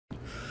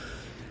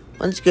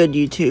What's good,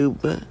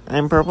 YouTube?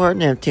 I'm Purple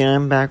Neptune.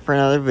 I'm back for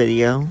another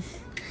video.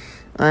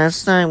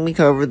 Last time we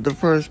covered the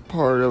first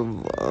part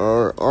of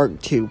our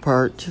Arc 2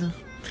 part,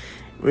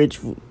 which,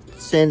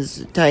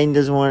 since Titan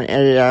doesn't want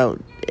to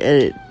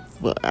edit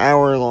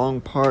hour-long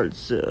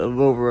parts of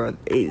over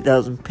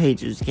 8,000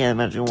 pages, can't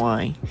imagine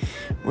why.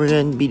 We're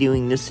going to be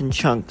doing this in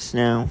chunks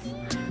now.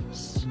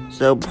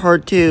 So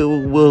part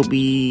 2 will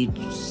be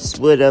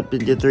split up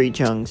into 3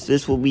 chunks.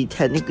 This will be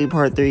technically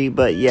part 3,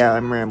 but yeah,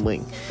 I'm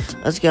rambling.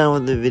 Let's get on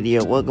with the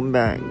video. Welcome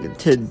back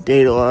to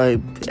Data Live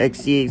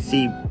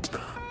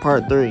DxD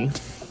part 3.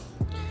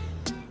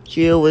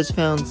 Geo was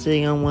found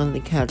sitting on one of the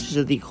couches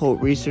of the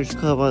Occult Research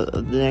Club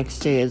the next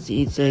day as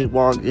Ise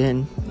walked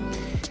in.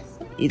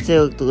 Ise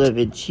looked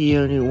livid.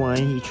 Geo knew why.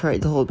 He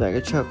tried to hold back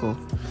a chuckle.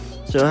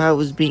 So how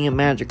was being a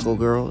magical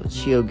girl?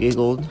 Geo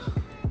giggled.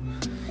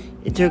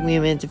 It took me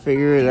a minute to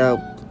figure it out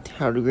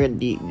how to grant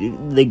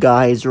the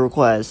guy's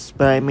request,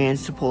 but I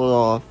managed to pull it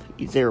off.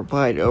 Ise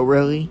replied, "Oh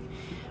really?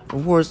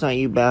 Of course not,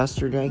 you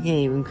bastard. I can't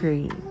even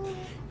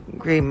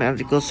create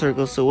magical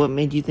circles, so what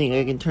made you think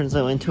I can turn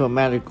someone into a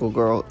magical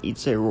girl?"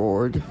 Ise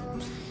roared.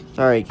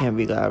 Sorry, I can't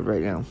be loud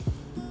right now.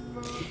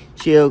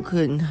 Geo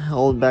couldn't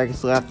hold back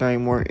his laughter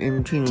anymore.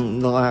 In between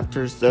the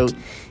laughter, so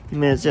he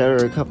managed to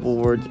utter a couple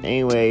words.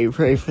 "Anyway,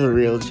 ready for the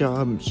real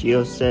job,"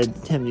 Geo said,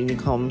 attempting to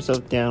calm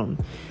himself down.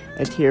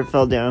 A tear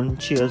fell down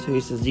Geo's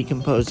face as he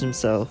composed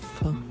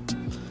himself.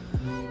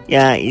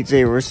 "Yeah,"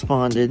 Ise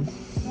responded.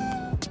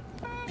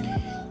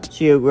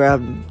 Geo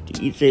grabbed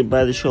Ise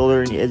by the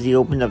shoulder as he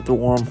opened up the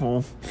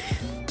wormhole.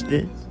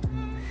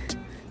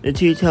 The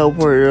two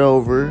teleported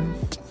over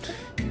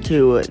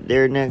to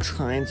their next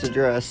client's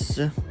address.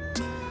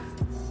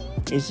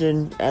 They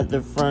stood at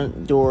the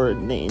front door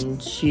and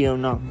Geo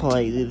knocked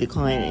politely. The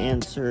client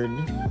answered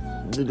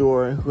the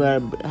door, who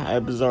had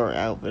a bizarre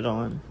outfit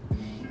on.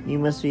 "You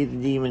must be the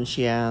demon,"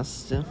 she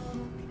asked.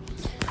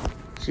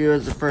 Geo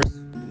was the first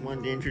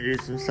one to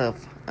introduce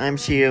himself. "I'm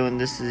Geo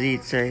and this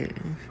is Ise.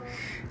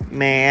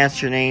 May I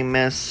ask your name,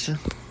 miss?"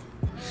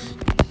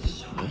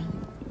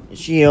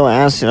 Geo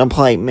asked in a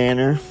polite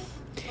manner.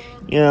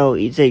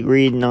 Ise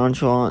agreed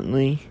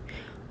nonchalantly.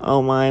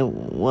 "Oh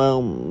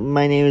well,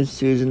 my name is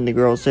Susan," the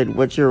girl said.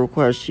 "What's your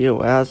request?"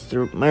 Geo asked.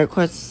 "My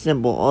request is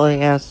simple. All I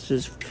ask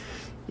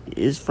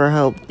is for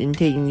help in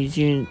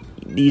taking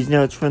these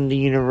notes from the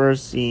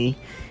university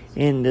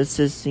and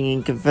assisting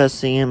in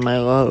confessing to my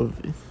love,"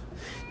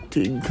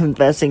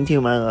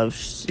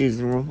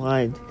 Susan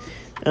replied.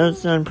 "That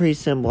sounds pretty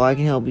simple. I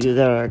can help you with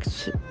that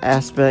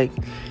aspect.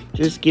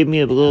 Just give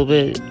me a little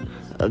bit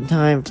of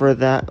time for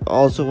that.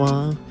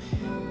 Also,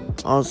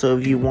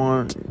 if you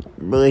want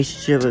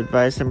relationship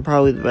advice, I'm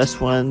probably the best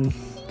one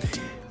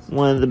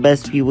of the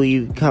best people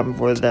you can come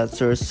for that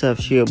sort of stuff,"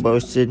 Geo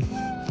boasted.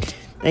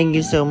 "Thank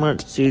you so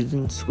much,"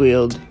 Susan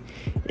squealed.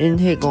 It didn't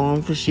take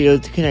long for Geo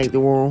to connect the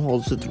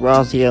wormholes with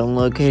Razia and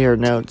locate her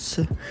notes.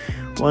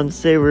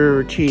 Once they were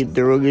retrieved,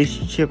 the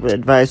relationship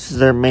advice was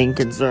their main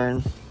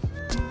concern.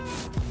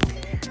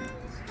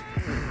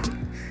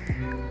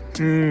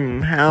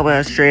 How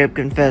about a straight-up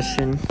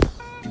confession?"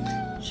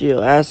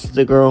 Geo asked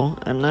the girl.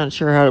 "I'm not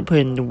sure how to put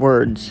it into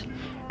words.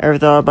 Ever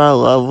thought about a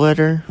love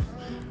letter?"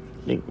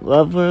 "The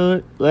love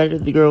letter?"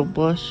 The girl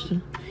blushed.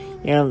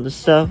 "Yeah, the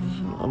stuff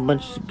a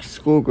bunch of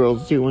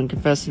schoolgirls do when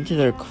confessing to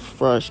their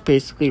crush,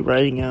 basically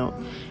writing out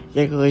a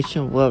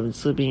declaration of love and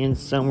slipping in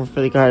somewhere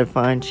for the guy to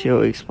find,"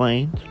 Geo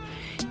explained.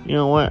 "You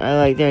know what? I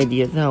like the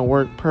idea. That'll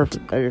work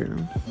perfectly."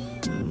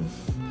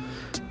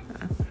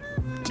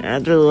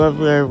 After the love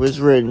letter was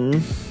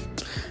written,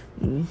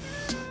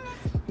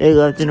 they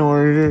left in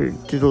order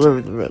to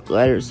deliver the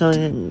letter.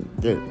 Something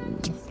that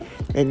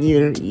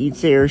neither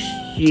Ise or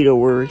Geo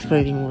were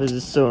expecting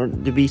was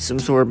to be some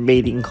sort of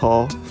mating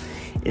call.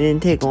 It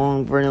didn't take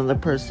long for another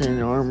person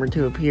in armor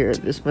to appear.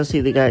 This must be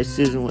the guy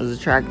Susan was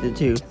attracted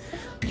to.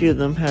 Two of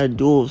them had a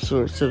duel of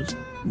sorts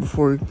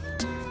before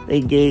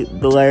the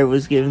letter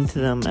was given to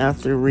them.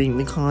 After reading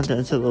the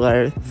contents of the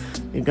letter,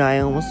 the guy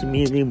almost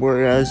immediately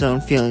worked out his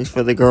own feelings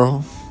for the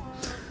girl.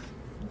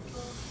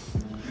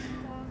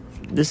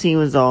 The scene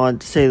was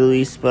odd, to say the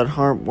least, but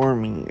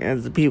heartwarming,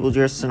 as the people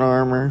dressed in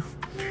armor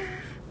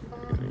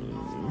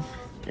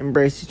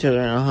embraced each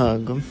other in a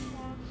hug.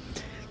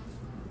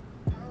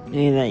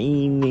 And that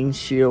evening,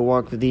 Geo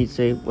walked with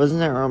Ise. "Wasn't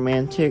that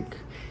romantic?"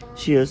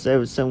 Geo said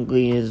with some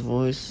glee in his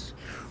voice.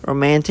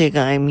 "Romantic?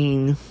 I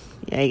mean,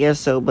 yeah, I guess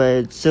so, but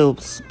it's still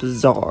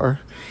bizarre.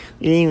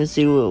 You didn't even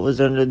see what was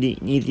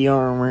underneath the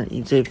armor."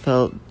 Ise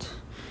felt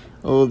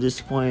a little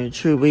disappointed.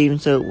 True, but even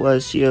so it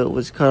was, Geo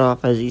was cut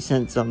off as he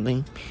sensed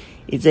something.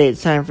 "Ise,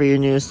 it's time for your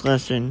newest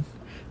lesson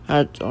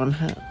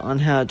on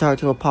how to talk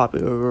to a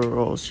popular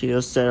girl,"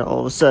 Geo said all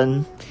of a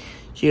sudden.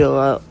 "Geo,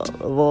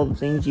 of all the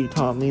things you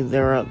taught me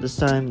throughout this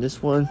time,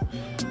 this one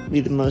will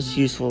be the most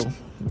useful.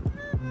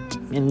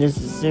 And this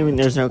is assuming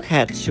there's no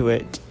catch to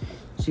it."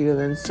 Geo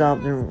then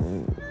stopped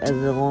as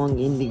the long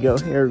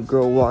indigo-haired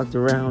girl walked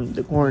around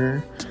the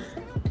corner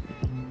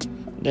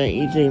that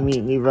Ise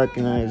immediately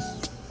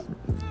recognized.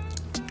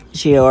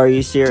 "Geo, are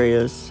you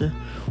serious?"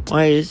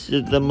 Why is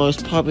the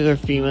most popular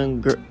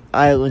female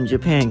idol in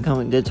Japan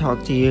coming to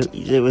talk to you?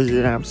 It was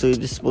an absolute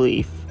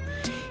disbelief.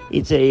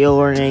 He'd say you'll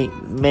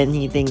learn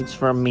many things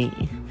from me.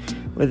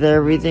 With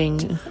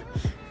everything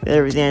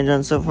I've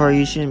done so far,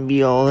 you shouldn't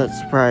be all that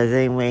surprised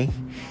anyway.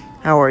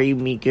 How are you,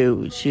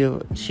 Miku?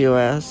 Shio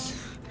asked.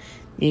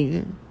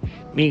 Miku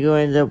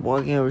ended up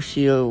walking over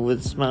Shio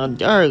with a smile.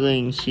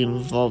 Darling, she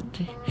involved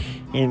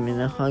him in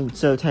a hug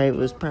so tight it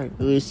was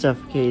practically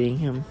suffocating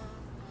him.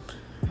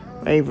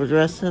 Ready for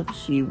dress up?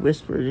 She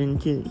whispered in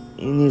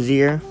his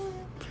ear.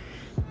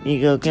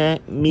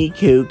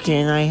 Miku,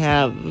 can I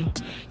have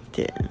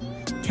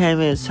 10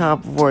 minutes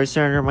top before I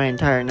surrender my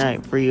entire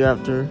night for you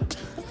after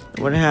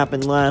what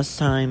happened last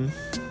time?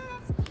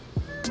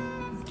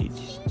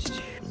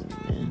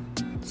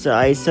 So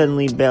I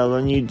suddenly bailed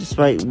on you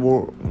despite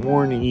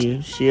warning you,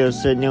 Shio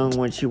said, knowing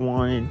what she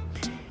wanted.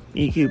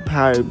 Miku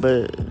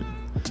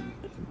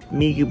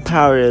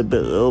pouted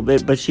a little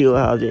bit, but she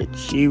allowed it.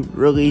 She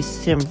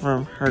released him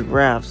from her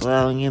grasp,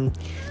 allowing him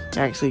to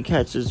actually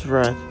catch his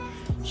breath.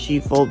 She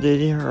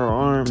folded her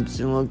arms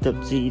and looked up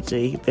to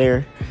Issei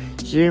there.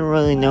 She didn't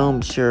really know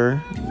him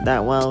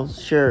that well.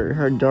 Sure,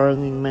 her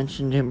darling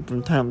mentioned him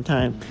from time to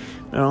time,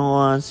 but in all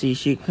honesty,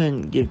 she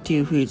couldn't give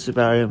two hoots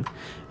about him.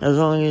 As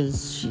long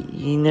as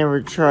he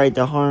never tried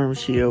to harm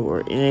Shio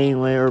or in any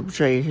way or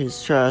betray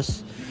his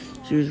trust,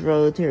 she was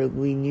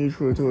relatively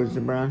neutral towards the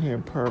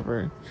brown-haired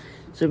pervert.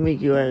 So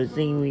Miku, I was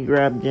thinking we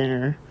grab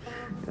dinner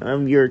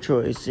of your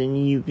choice, and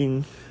you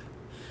can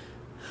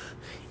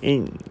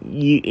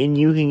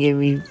give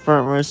me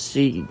front row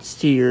seats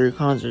to your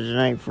concert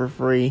tonight for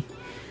free.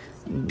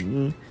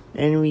 And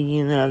we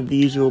can have the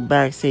usual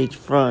backstage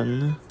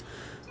fun.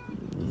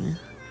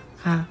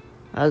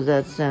 How's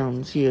that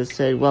sound? Shio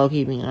said while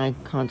keeping eye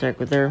contact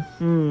with her.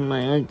 I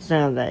like the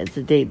sound of that. It's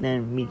a date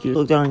then. Miku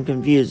looked on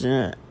confused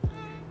at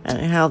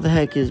how the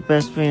heck his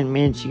best friend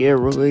managed to get a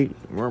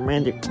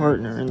romantic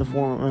partner in the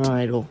form of an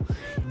idol.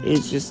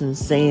 It's just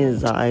insane in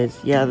his eyes.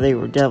 Yeah, they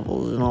were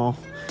devils and all.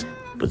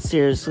 But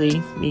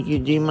seriously,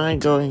 Miku, do you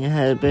mind going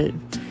ahead a bit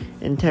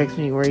and text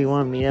me where you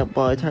want me up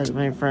while I talk to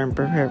my friend and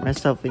prepare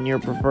myself in your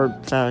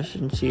preferred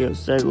fashion? Shio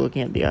said,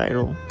 looking at the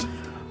idol.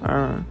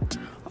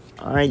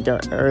 Alright,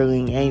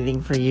 darling,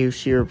 anything for you,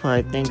 she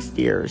replied. Thanks,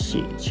 dear,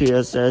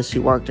 Shio said as she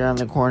walked around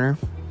the corner.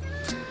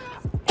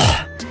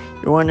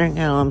 You're wondering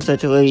how I'm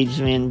such a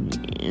ladies' man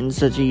in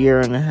such a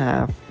year and a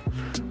half,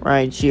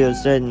 right? Shio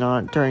said,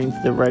 not turning to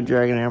the Red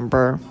Dragon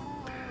Emperor.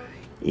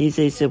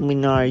 Issei simply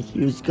nodded.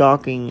 He was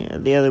gawking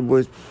at the other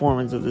boy's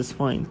performance at this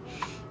point.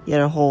 He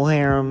had a whole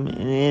harem,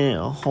 and in it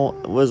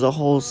was a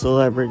whole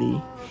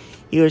celebrity.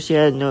 He wished he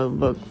had a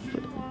notebook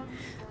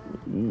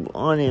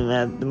on him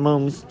at the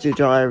moment to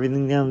draw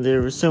everything down. There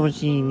was so much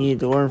he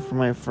needed to learn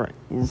from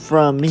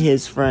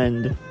his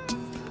friend.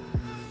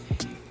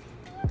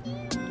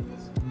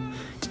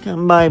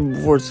 Come by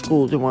before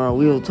school tomorrow.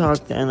 We will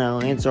talk then.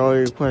 I'll answer all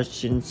your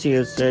questions,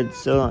 Shio said,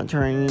 still not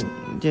turning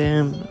to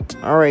him.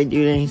 Alright,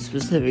 dude, any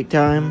specific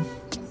time?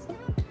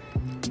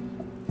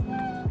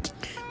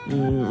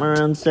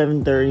 Around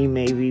 7:30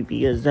 maybe,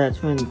 because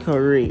that's when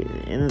Kodori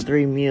and the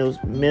three middle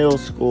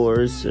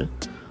schoolers,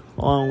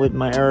 along with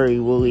my Uri,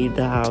 will leave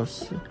the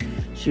house.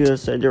 Shio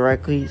said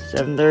directly.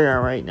 7:30,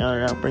 alright, now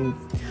I'll bring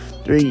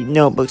 3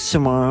 notebooks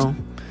tomorrow.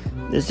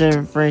 This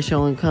information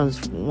only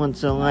comes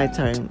once in a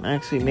lifetime.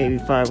 Actually, maybe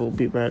 5 will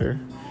be better.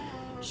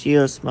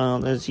 Shio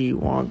smiled as he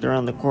walked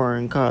around the corner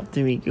and caught up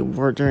to Miku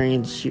before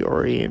turning to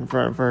Shiori in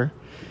front of her.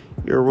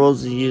 Your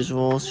rules as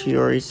usual,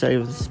 Shiori said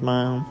with a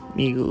smile.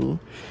 Miku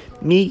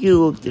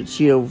looked at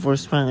Shio before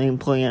smiling and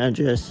pulling out a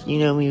dress. You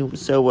know me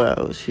so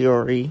well,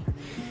 Shiori,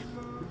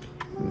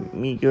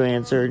 Miku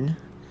answered.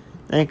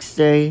 Next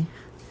day,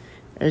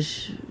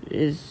 as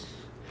Issei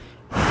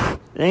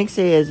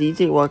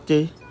walked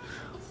to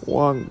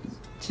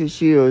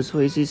Shio's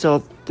place, he saw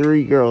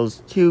 3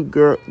 girls. Two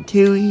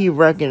he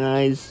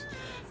recognized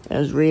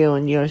as Ryo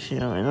and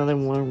Yoshino. Another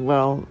one,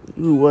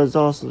 who was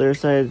also their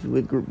size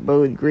but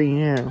with green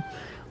hair,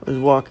 was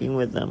walking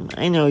with them.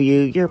 I know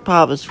you. You're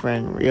Papa's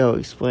friend, Ryo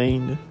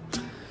explained.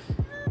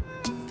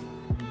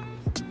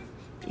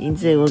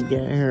 Issei looked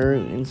at her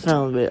and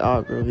smiled a bit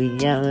awkwardly.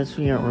 Yeah, that's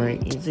me, alright.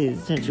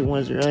 Issei's attention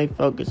wasn't really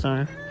focused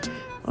on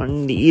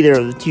either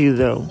of the two,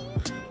 though.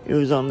 It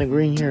was on the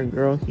green-haired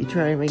girl. He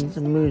tried making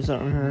some moves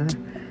on her,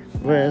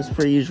 but as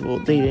per usual,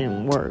 they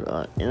didn't work.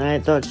 And I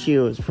thought she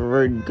was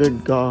perverted.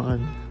 Good God.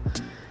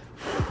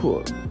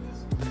 The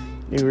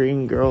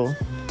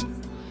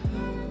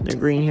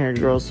green-haired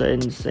girl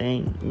said,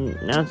 saying,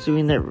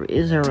 Natsumi, that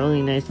is a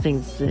really nice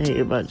thing to say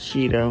about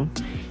Shido.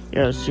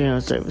 Shino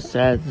said with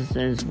sadness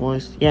in his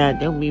voice. Yeah,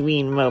 don't be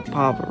mean about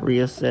Papa,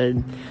 Ryo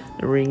said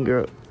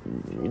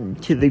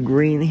to the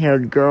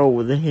green-haired girl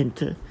with a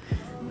hint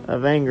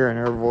of anger in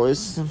her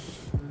voice.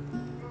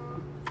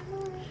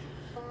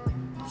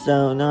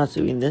 So,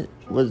 Natsumi, that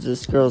was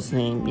this girl's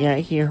name. Yeah,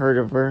 he heard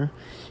of her.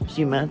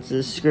 She matched the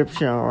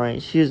description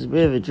alright. She was a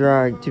bit of a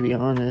drag, to be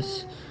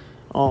honest.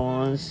 All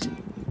honesty.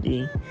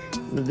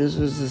 But this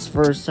was his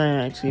first time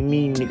actually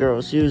meeting the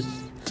girl. She was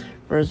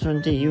first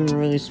one to even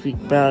really speak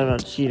bad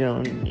about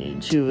Cheeto,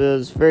 and she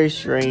was very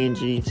strange,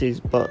 and he says,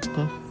 but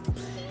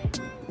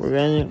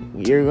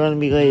you're gonna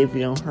be late if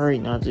you don't hurry,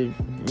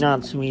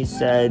 Natsumi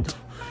said,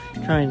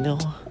 trying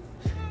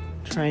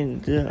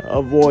to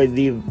avoid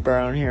the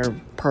brown hair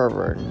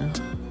pervert.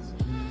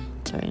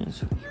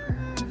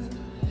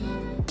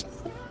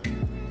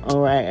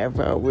 Alright, I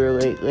thought we were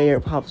late. Later,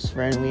 Pop's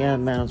friend, we had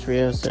Mounts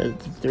Rio, said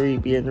the three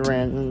began to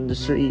run in the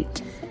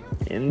street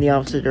in the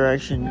opposite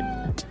direction.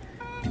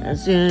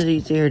 As soon as he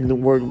heard the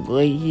word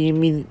late, he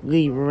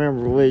immediately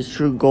remembered what his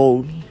true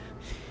goal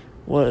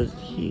was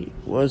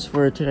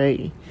for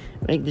today.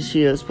 Make the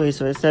Cheeto's place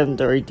by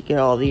 7:30 to get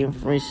all the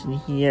information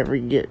he ever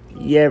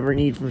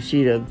need from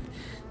Cheeto.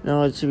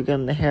 Now to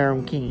become the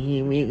harem king, he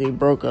immediately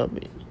broke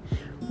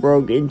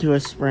into a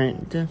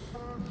sprint.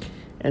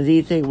 As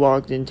Ethan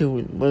walked into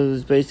what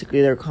was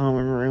basically their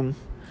common room.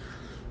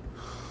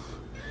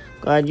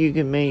 Glad you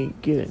can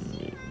make it,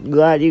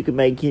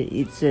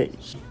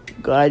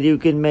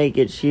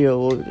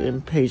 Cheeto looked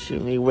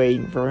impatiently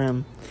waiting for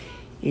him.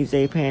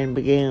 Issei Pan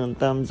began a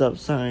thumbs up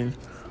sign.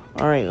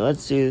 Alright,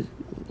 let's do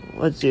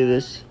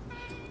this.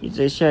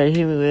 Issei shouted,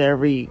 hit me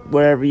with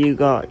whatever you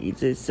got,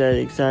 Issei said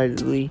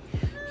excitedly.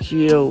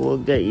 Cheeto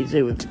looked at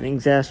Issei with an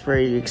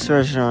exasperated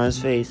expression on his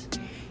face.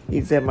 He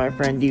said, my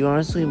friend, do you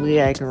honestly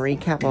believe I can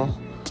recap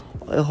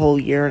a whole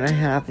year and a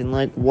half in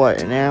like,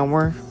 what, an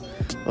hour?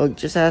 Look,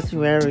 just ask me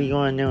whatever you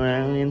want to know and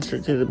I'll answer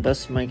to the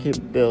best of my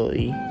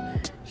capability.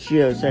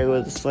 Cheeto said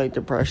with a slight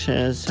depression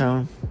in his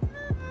tone.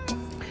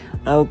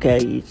 Okay,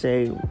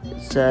 Issei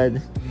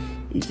said.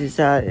 Issei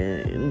sat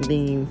in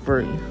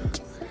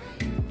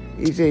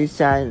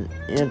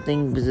a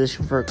thinking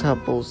position for a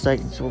couple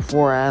seconds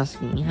before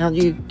asking, how do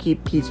you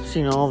keep peace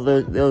between all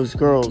those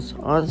girls?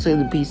 Honestly,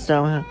 the peace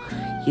somehow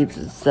keeps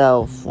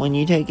itself. When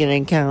you take into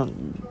account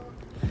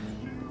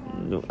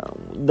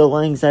the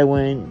lengths I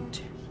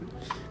went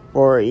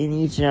for in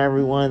each and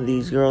every one of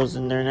these girls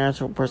and their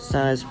natural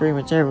personalities, pretty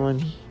much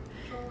everyone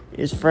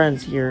is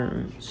friends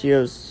here.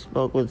 Cheeto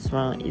spoke with a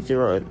smile. Issei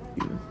wrote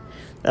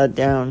that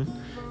down.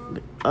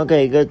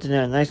 Okay, good to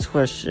know. Next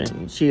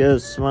question. Cheeto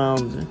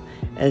smiled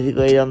as he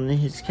laid on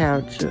his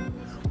couch.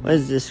 What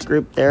is this,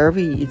 group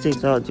therapy? Issei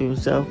thought to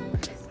himself.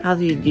 How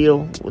do you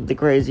deal with the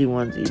crazy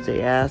ones?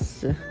 Issei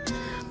asked.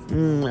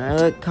 I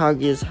let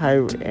Kaguya's high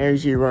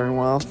energy run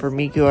wild. For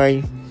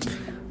Miku,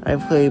 I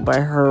play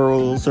by her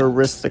rules or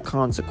risk the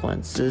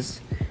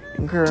consequences.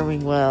 And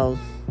Kurumi, well,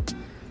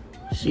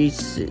 she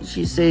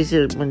says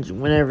it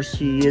whenever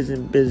she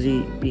isn't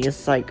busy being a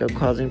psycho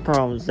causing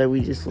problems that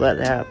we just let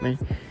happen.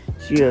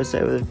 Cheeto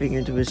said with a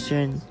finger to his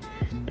chin.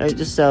 Note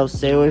to self,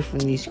 stay away from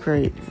the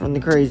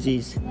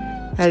crazies.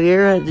 Have you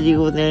ever had to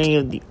deal with any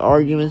of the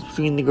arguments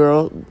between the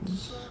girls?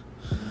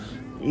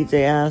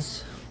 Issei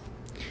asked.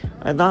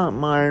 I thought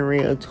Ma and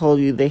Rio told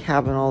you they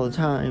happen all the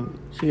time,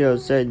 Cheeto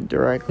said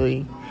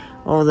directly.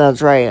 Oh,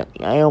 that's right.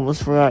 I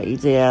almost forgot,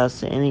 Issei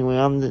asked. Anyway,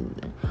 on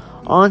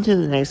to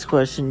the next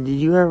question. Did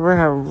you ever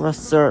have a rough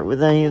start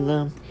with any of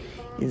them?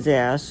 Issei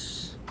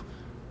asked.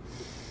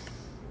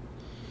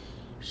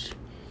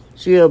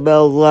 Cheeto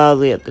bellowed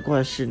loudly at the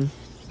question.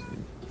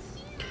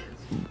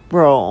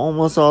 Bro,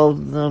 almost all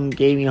of them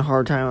gave me a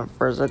hard time at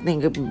first. I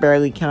think I can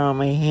barely count on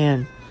my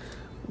hand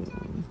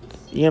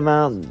the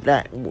amount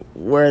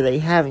where they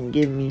haven't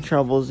given me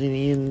troubles, and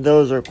even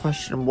those are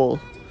questionable.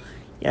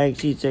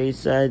 Yikes, Issei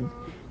said.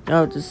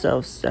 Note to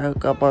self,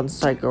 stuck up on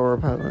psycho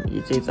repellent.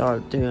 Issei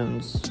thought to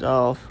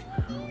himself.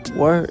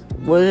 What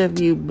have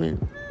you been?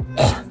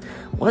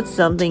 What's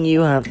something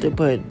you have to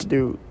put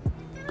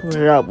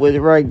up with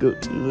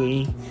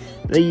regularly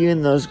that you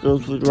and those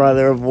girls would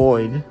rather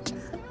avoid?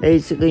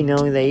 Basically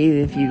knowing that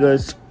even if you go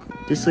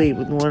to sleep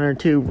with one or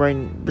two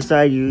right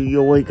beside you,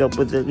 you'll wake up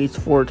with at least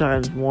 4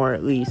 times more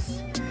at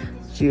least.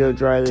 Cheeto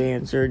dryly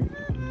answered.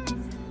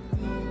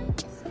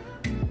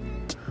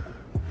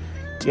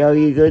 Yo,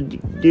 you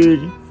good,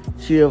 dude?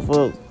 Cheeto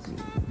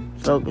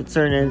felt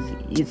concerned as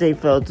Issei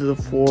fell to the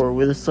floor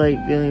with a slight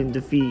feeling of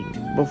defeat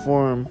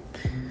before him.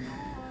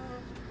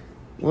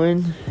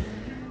 When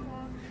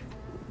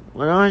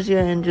Asha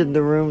entered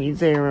the room,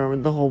 Issei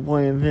remembered the whole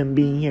point of him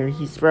being here.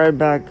 He spread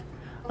back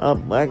up,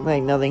 acting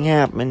like nothing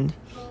happened.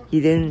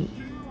 He didn't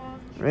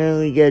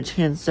really get a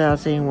chance to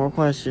ask any more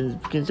questions,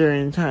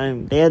 considering the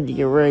time they had to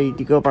get ready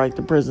to go back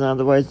to prison,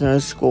 otherwise known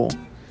as school.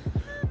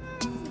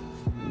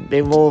 They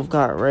both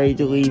got ready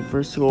to leave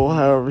for school,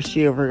 however,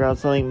 Cheeto forgot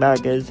something back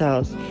at his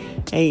house.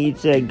 Hey, he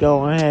said,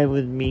 go ahead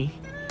with me.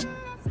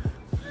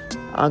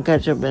 I'll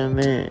catch up in a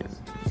minute.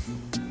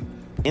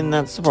 And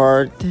that's the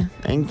part.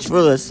 Thanks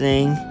for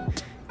listening.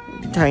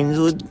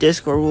 Titans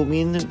Discord will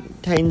be in the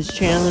Titans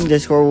channel and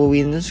Discord will be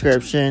in the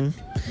description.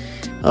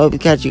 I hope to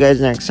catch you guys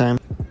next time.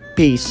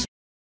 Peace.